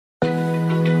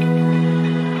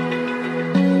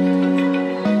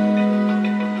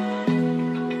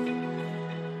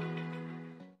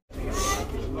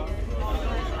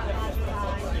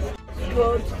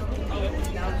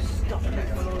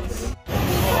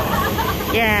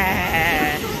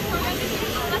Yeah.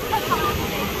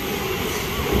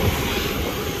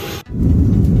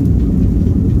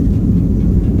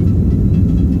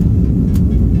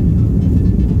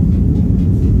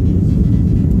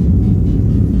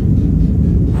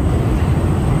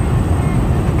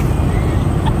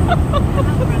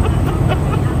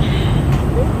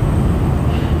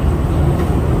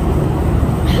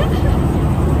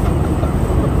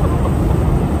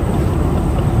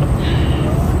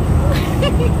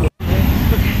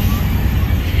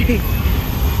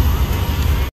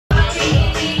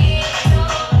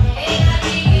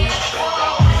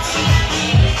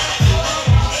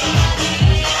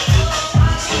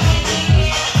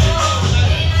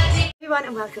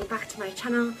 And welcome back to my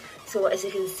channel. So as you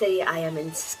can see, I am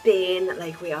in Spain,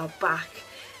 like we are back.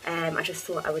 I just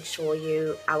thought I would show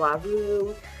you our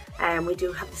room. We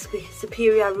do have the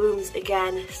superior rooms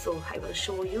again, so I will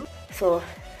show you. So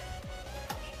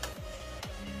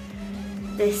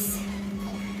this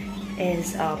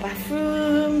is our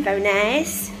bathroom, very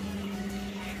nice.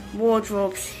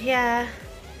 Wardrobes here.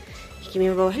 Give me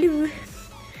a roll, hello.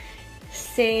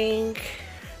 Sink,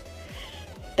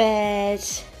 bed.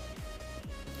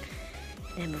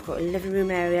 Then we've got a living room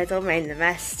area. I don't mind the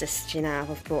mess, just, you know,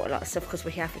 we've brought a lot of stuff because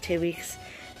we're here for 2 weeks.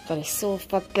 Got a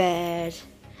sofa, bed,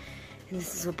 and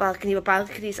this is a balcony. The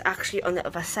balcony is actually on the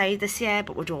other side this year,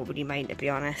 but we don't really mind, to be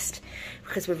honest,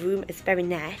 because the room is very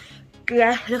nice.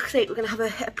 Yeah, looks like we're gonna have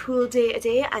a pool day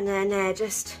today, and then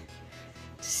just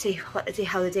to see how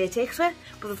the day takes us.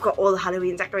 But we've got all the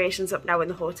Halloween decorations up now in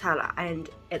the hotel, and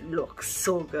it looks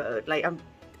so good. Like I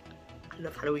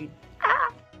love Halloween. Ah!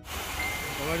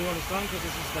 Why do you want to stand? Because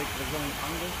this is like the wrong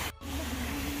angle.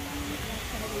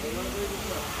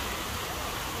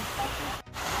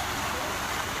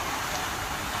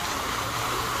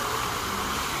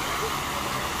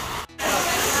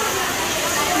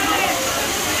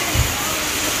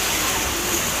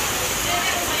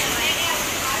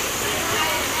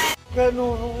 Get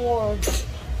no rewards.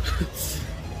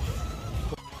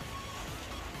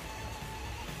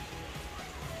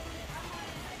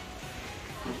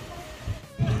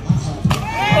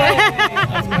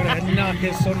 I'm gonna knock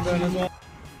his sunburn as well.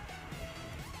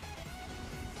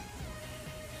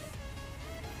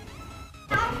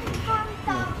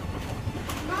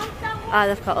 Oh,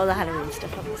 they've got all the Halloween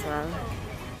stuff up as well.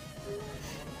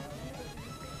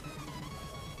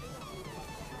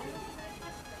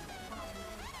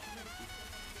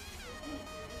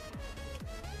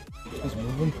 He's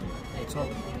moving. What's up?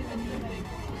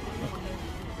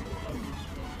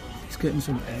 He's getting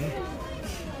some air.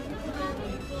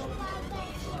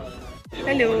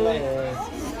 Hello.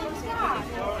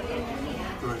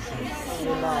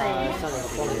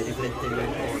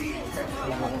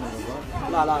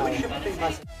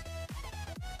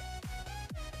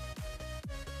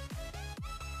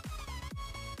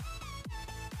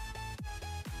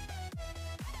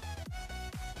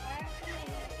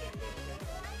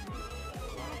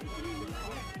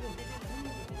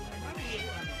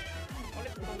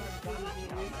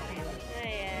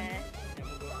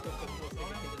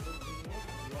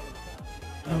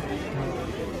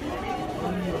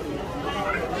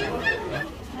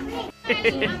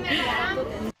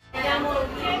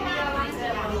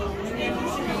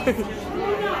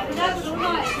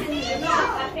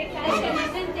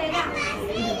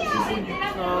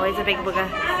 Oh, he's a big bugger.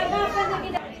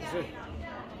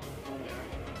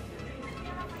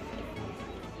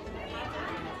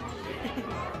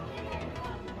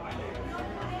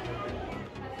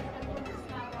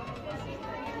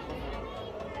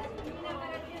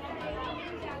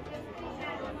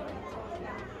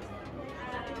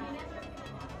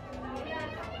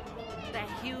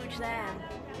 They're huge there.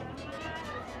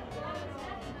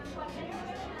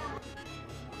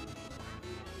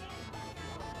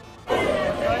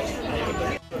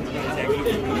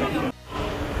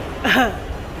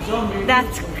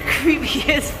 That's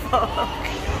creepy as fuck.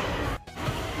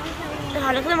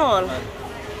 Oh, look at them all.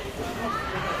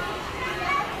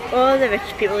 All the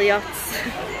rich people yachts.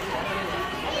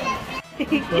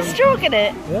 You're stroking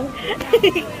it? Yeah.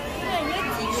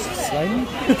 Slimy?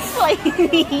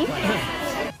 Slimy.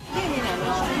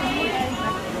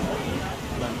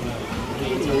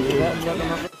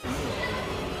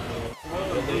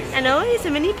 I know, he's a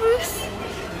mini Bruce.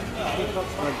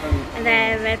 And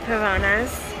they're red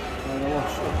piranhas.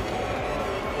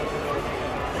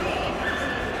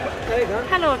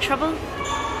 Hello, Trouble.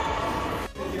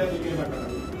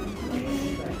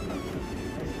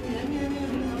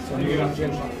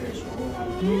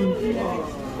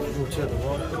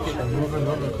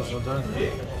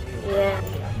 Yeah.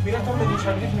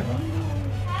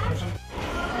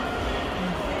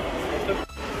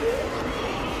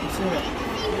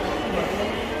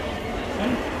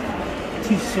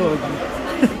 He's so ugly.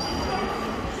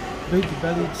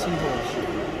 Big-bellied seahorse.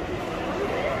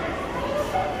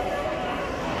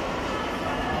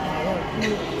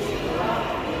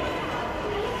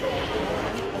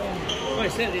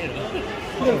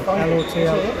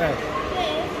 LOTL.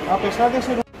 A pesar de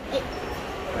ser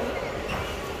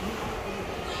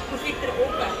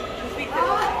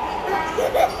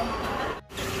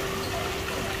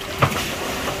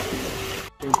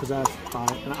being possessed by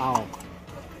an owl.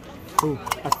 Ooh,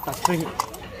 that's thing.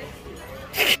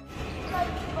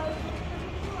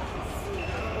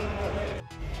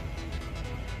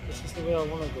 This is the way I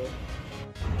want to go.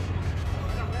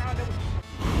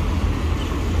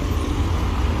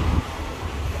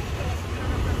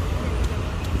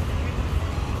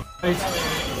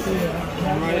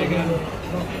 Right again.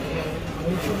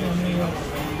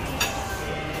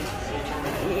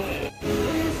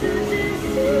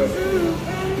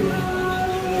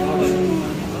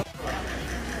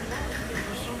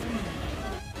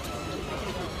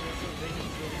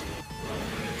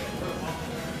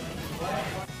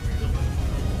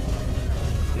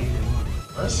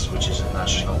 Which is a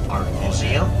national art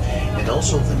museum, and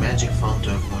also the Magic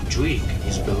Fountain of Montjuic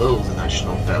is below the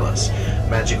National Palace.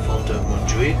 Magic Fountain of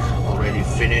Montjuic already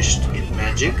finished its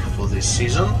magic for this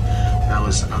season, now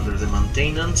is under the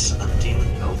maintenance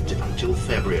until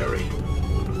February.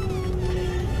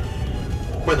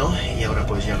 Bueno, y ahora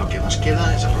pues ya lo que nos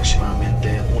queda es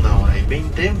aproximadamente 1 hora y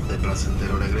 20 de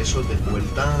placentero regreso de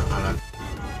vuelta a la...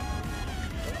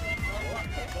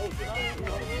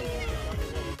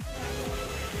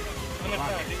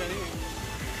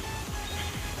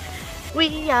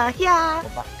 We are here.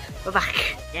 We're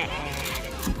back. Yeah.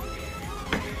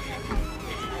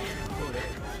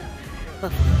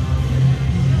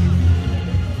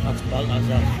 That's bad,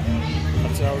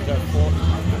 that's how we go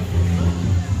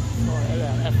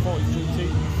F40 GT.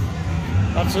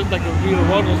 That's it, like a real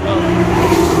one as well.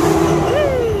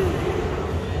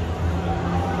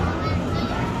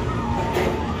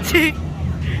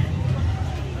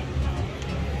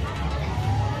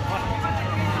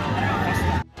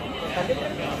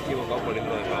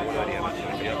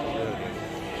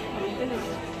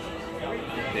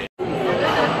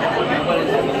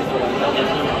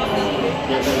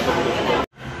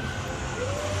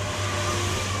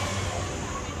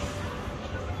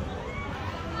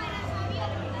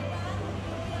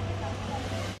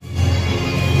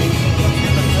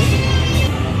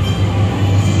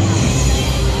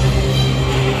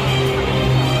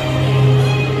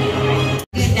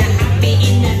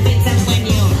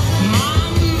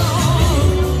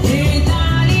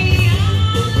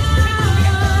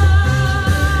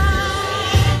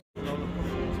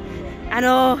 I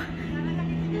know.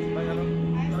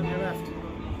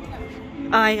 Oh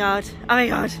my god. Oh my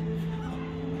god.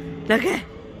 Look at.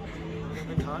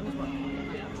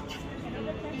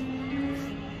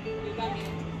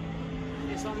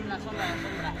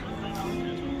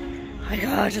 Oh my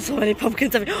god, there's so many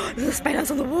pumpkins everywhere. There's spiders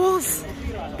on the walls.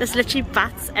 There's literally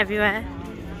bats everywhere.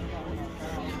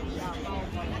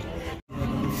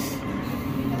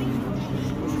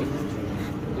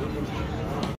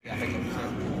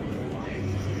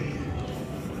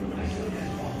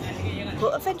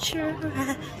 What adventure?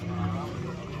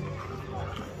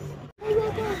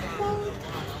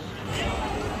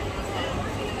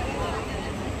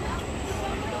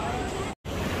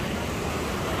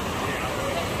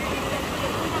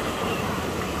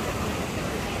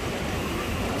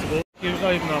 He was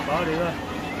not even that bad either.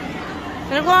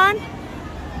 Wanna go on?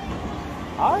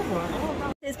 I don't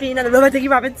know. It's been on the rubber diggy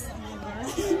rabbits.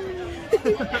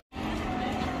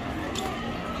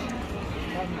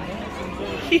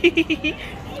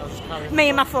 Me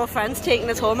and my 4 friends taking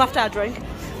us home after our drink.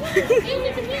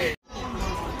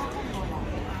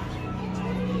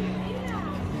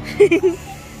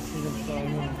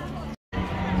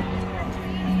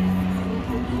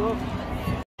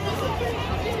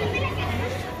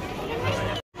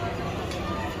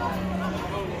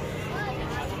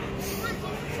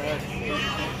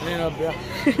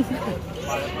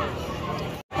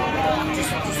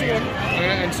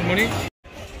 And some money?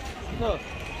 No.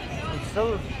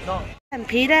 Still not.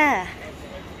 Stampeder.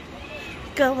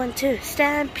 Going to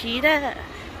Stampeder.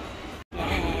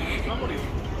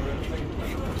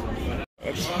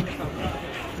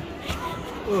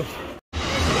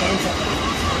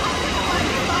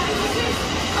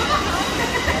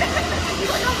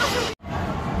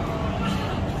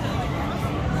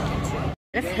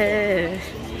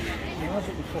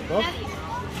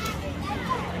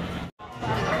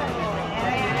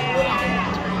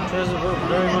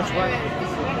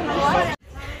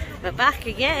 We're back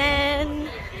again.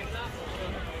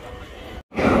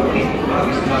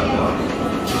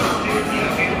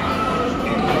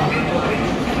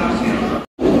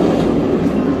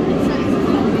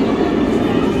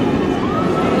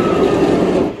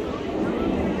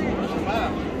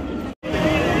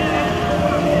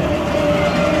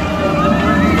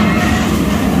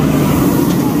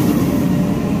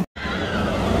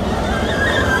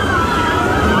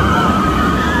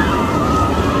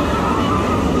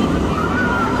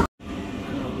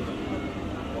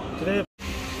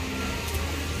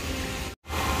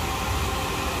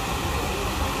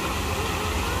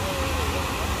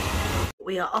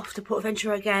 We are off to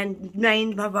Portventura again.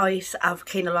 Mind my voice, I've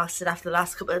kind of lost it after the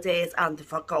last couple of days, and the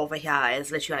fuck over here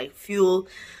is literally like fuel,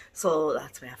 so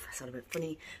that's why I sound a bit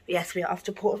funny. But yes, we are off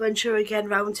to Portventura again,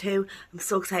 round 2. I'm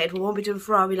so excited. We won't be doing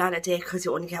Ferrari Land today because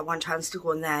you only get one chance to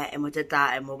go in there, and we did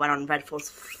that, and we went on Red Force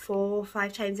 4 or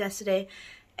 5 times yesterday,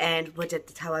 and we did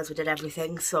the towers, we did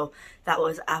everything, so that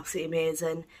was absolutely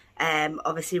amazing.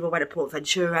 Obviously we went to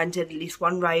Portventura and did at least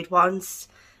one ride once,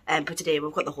 but today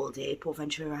we've got the whole day at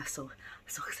Portventura, so I'm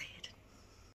so excited.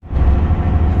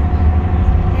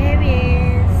 There he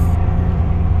is.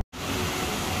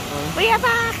 We are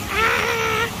back!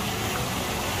 Ah!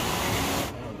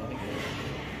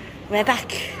 We're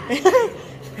back.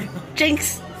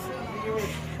 Jinx!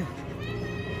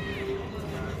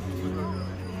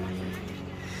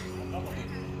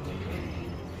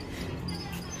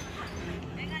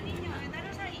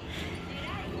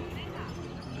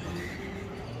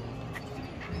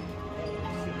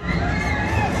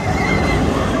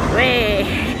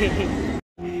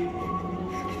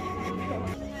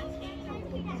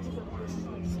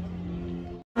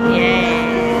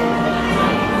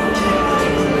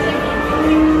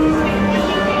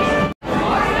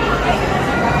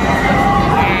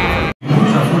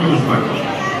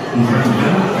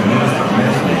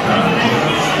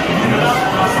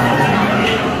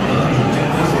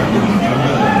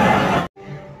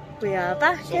 We are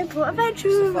back in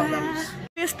Portventura.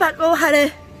 This backhoe had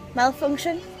a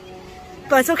malfunction,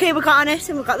 but it's okay, we got on it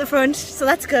and we got the front, so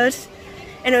that's good.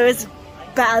 And it was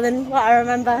better than what I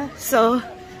remember, so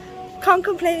can't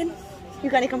complain. You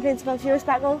got any complaints about Furious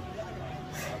backhoe?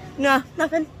 No,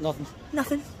 nothing? Nothing.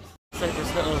 Nothing. It's like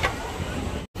this little...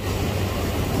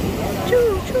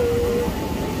 Choo choo!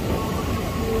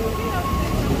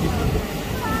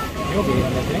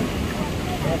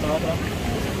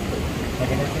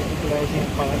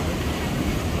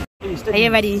 Are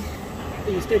you ready? Are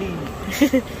you steady?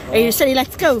 Are you steady?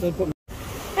 Let's go!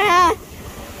 Ah.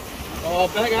 Oh,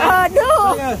 back Oh no!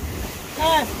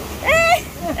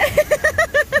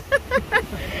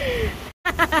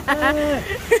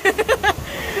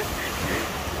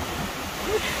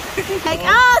 Like,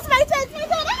 oh, it's my turn,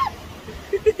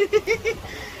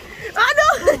 oh no!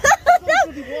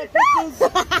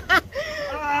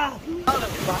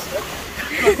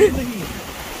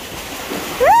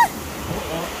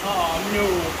 Oh no!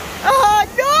 Oh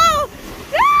no!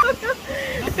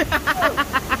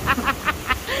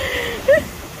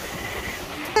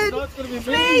 No, it's gonna be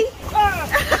me!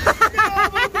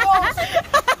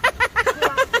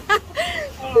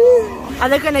 Are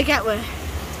they gonna get one?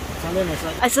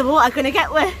 I said, what are they gonna get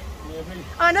one?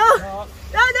 Oh no!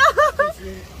 Oh no!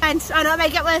 And oh no, I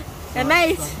might get one. It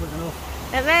might.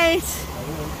 It might.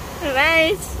 It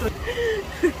might.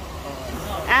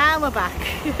 And we're back.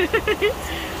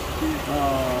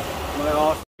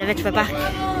 The bit we're back.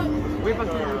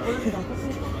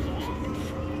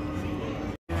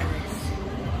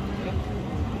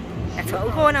 That's what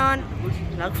we're going on.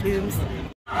 Log flumes.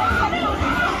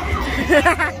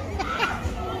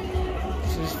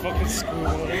 She's fucking school.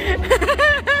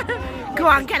 Go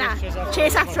on, Kenna.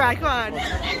 Chase after her, go on.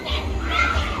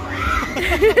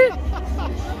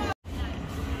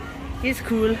 He's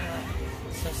cool.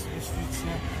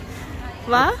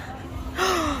 What?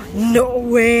 No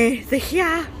way! They're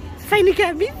here! Finally get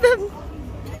to meet them!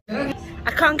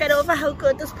 I can't get over how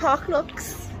good this park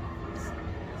looks.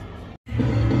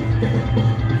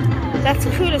 That's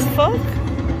cool as fuck.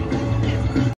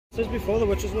 This is before the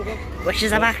witches were back.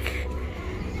 Witches are back.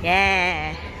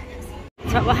 Yeah.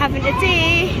 That's what we're having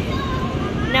today.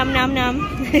 Nom nom nom.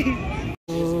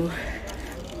 Ooh.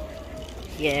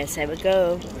 Yes, here we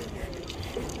go.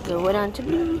 Going on to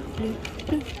blue, blue,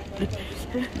 blue, blue,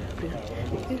 blue, blue, blue.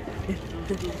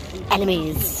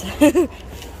 Enemies.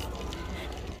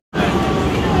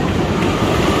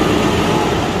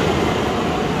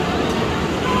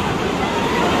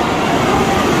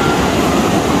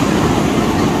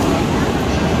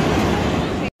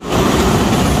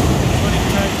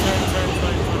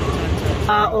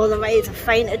 All the rides are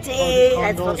fine today.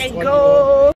 Let's fucking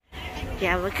go.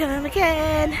 Yeah, we're coming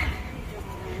again.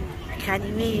 I can't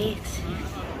wait.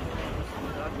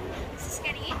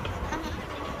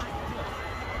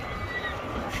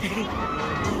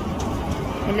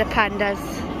 And the pandas.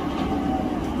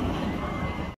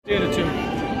 The other two.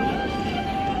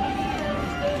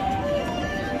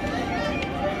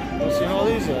 You seen all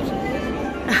these yet?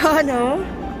 Oh no.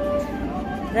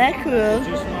 They're cool.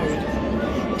 Just married.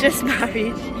 Just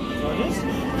married. Oh, this?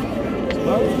 It's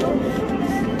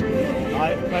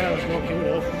married. There's no queue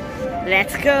though.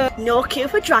 Let's go. No queue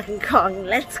for Dragon Kong.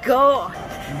 Let's go.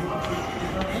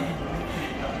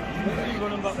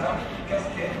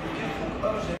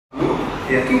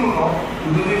 Et à tout moment,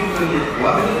 vous devez vous tenir ou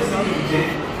avec la stabilité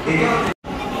et garder.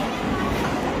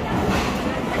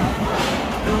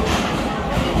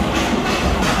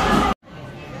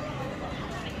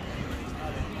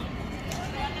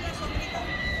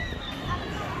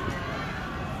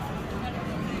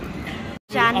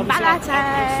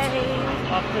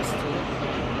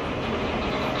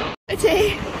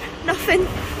 Today, nothing.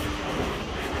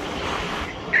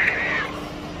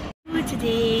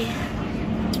 Today.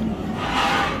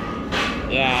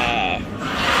 Yeah.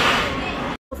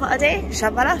 For a day,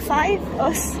 Shabara 5,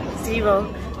 us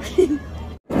 0.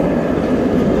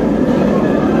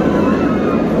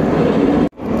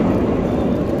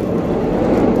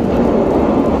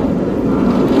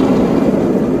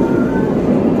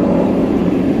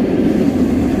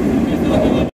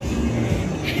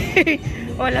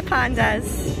 All the pandas.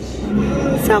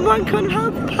 Someone can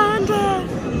help the panda.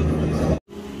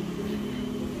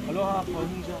 Aloha,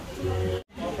 panda.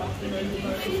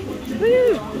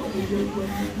 Woo.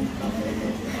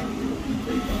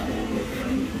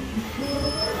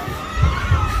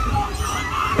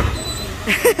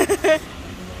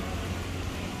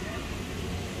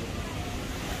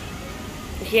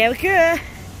 Here we go.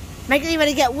 Make it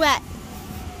even get wet.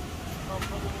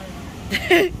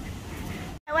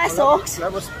 Wear socks.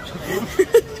 That was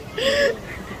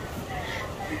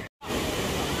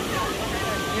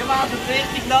Je maakt het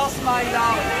richtig los, my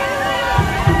love.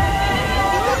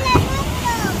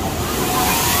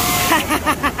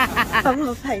 I'm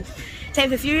all fine. Time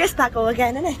for Furious Paco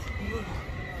again, isn't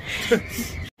it?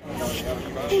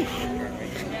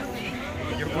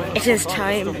 It is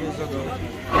time.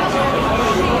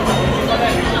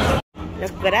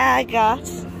 Look what I got.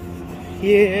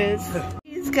 Yes.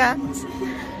 He's got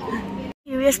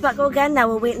Furious Paco again. Now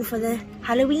we're waiting for the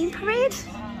Halloween parade.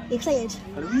 You excited?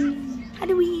 Halloween.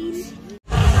 Halloween.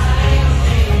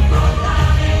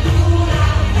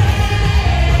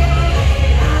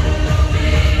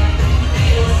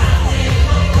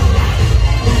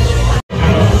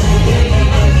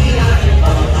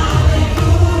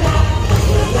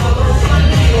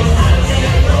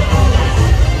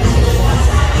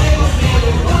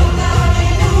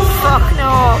 Fuck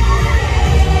no.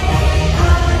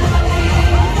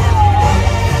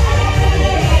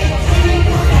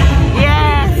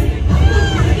 Yes.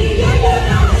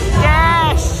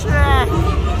 Yes.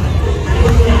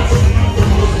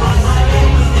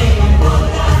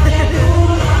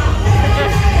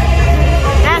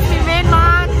 That's the main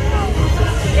man.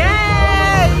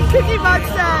 Yay! Cookie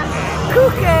Monster.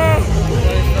 Cookie.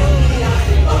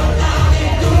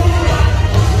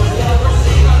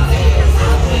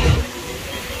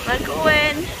 We're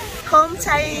going home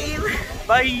time.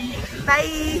 bye.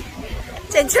 Bye.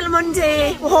 It's until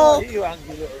Monday.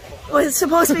 We're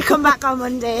supposed to be come back on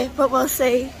Monday, but we'll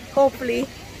see. Hopefully.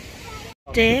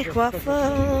 Dick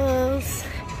waffles.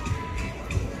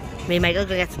 Me and Michael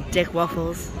go get some dick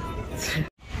waffles.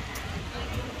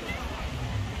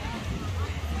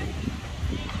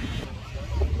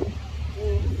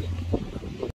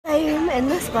 I'm in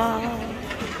the spa.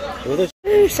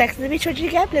 Ooh, Sex on the Beach. What did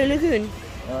you get? Blue Lagoon.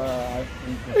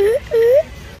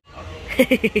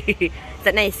 Is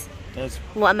that nice? Yes.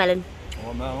 Watermelon.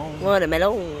 Watermelon.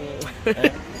 Watermelon.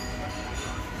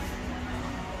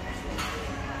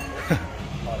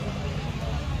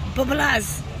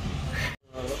 Bubblers.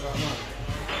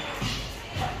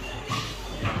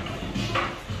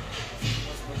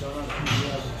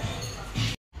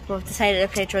 We've decided to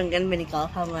play drunken mini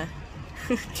golf, haven't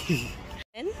we?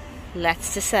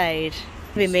 Let's decide. It's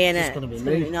gonna be me, innit? It's gonna be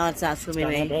me. No, it's not. It's gonna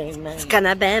be me. It's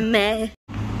gonna be me.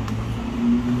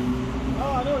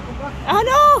 Oh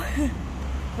no!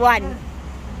 1.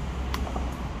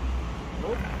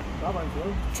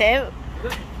 2.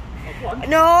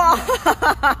 No!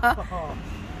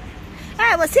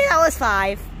 Alright, we'll see that was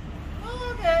 5.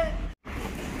 Okay.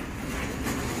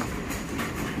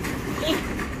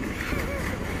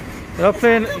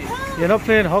 You're not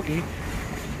playing hockey.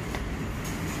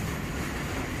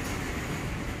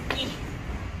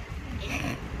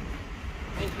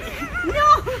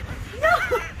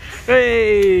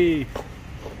 Hey!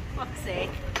 Fuck's sake.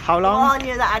 How long? I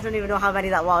knew that. I don't even know how many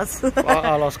that was.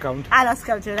 I lost count. I lost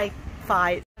count to like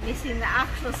 5. Have you seen the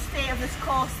actual state of this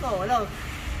course though? Look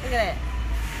at it.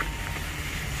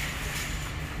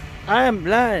 I am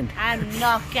blind. I'm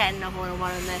not getting a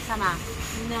hole-in-one on this, am I?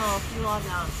 No, you are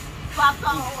not. But I've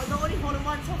got the only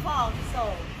hole-in-one so far,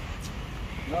 so.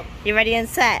 Yep. You ready and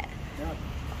set? Yep.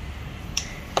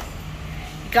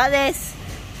 You got this.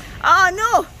 Oh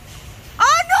no!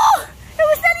 Oh no! It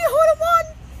was nearly a hole-in-one!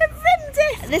 It rimmed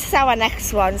it! This is our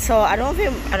next one, so I don't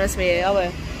think honestly, are we?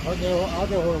 I'll get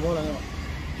a hole in one anyway.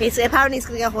 Apparently he's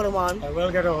going to get a hole-in-one. I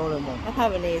will get a hole in one.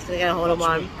 Apparently he's going to get a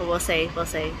hole-in-one, but we'll see, we'll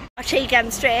see. Watch you get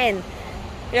him straight in.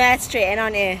 Yeah, straight in,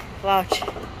 aren't you? Watch.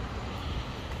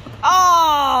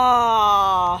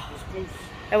 Oh!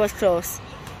 It was close.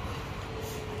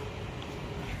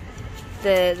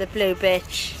 The blue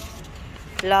bitch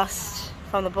lost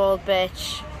from the bald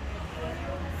bitch.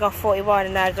 Got 41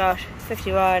 and I got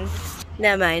 51.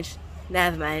 Never mind.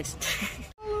 Never mind.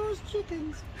 All those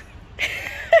chickens.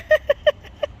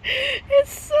 There's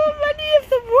so many of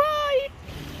them, why?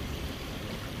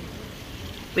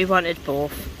 We wanted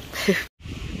both.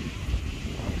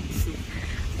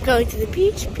 Going to the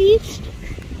beach.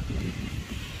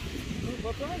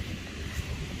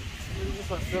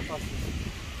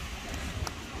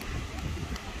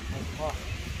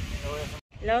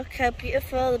 Look how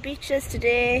beautiful the beach is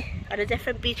today. On a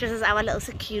different beaches as our little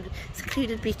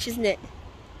secluded beach, isn't it?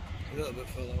 A little bit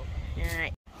full out.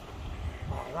 Alright.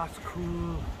 Oh, that's cool.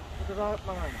 Look at that,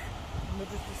 man. And we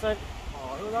just decided,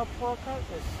 oh, look at that poor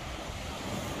cactus.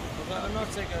 I'm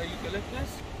not taking a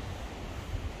eucalyptus.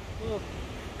 Look.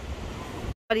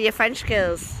 What are your French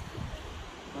skills?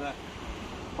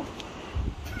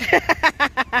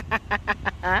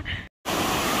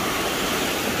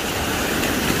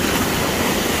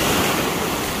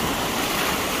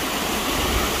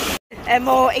 A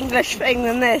more English thing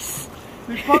than this.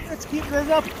 My pockets keep this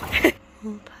up.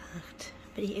 All packed,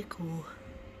 ready to go.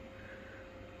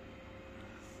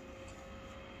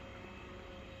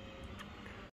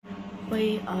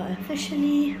 We are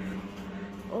officially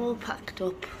all packed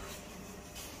up.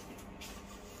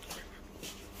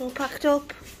 All packed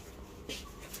up.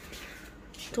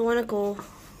 Don't want to go.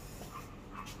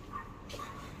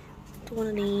 Don't want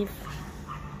to leave.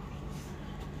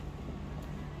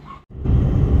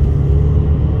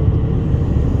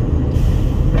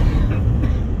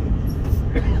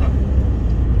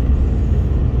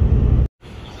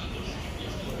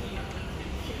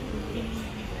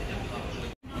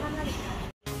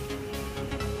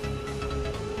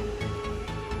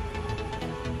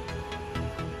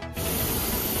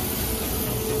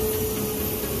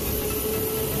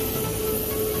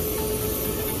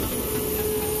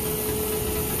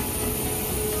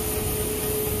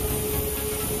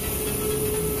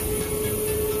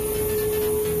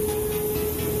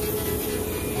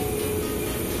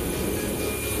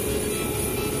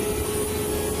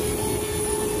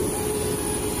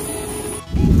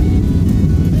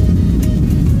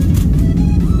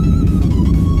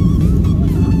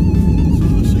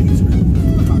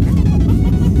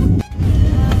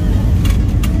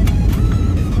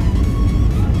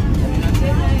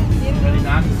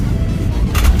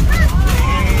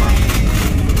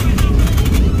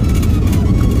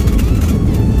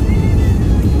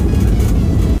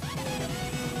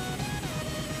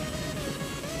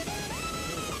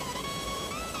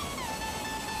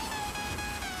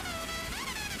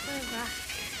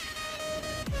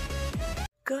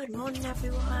 Good morning,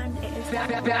 everyone. It is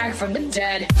back from the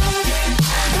dead.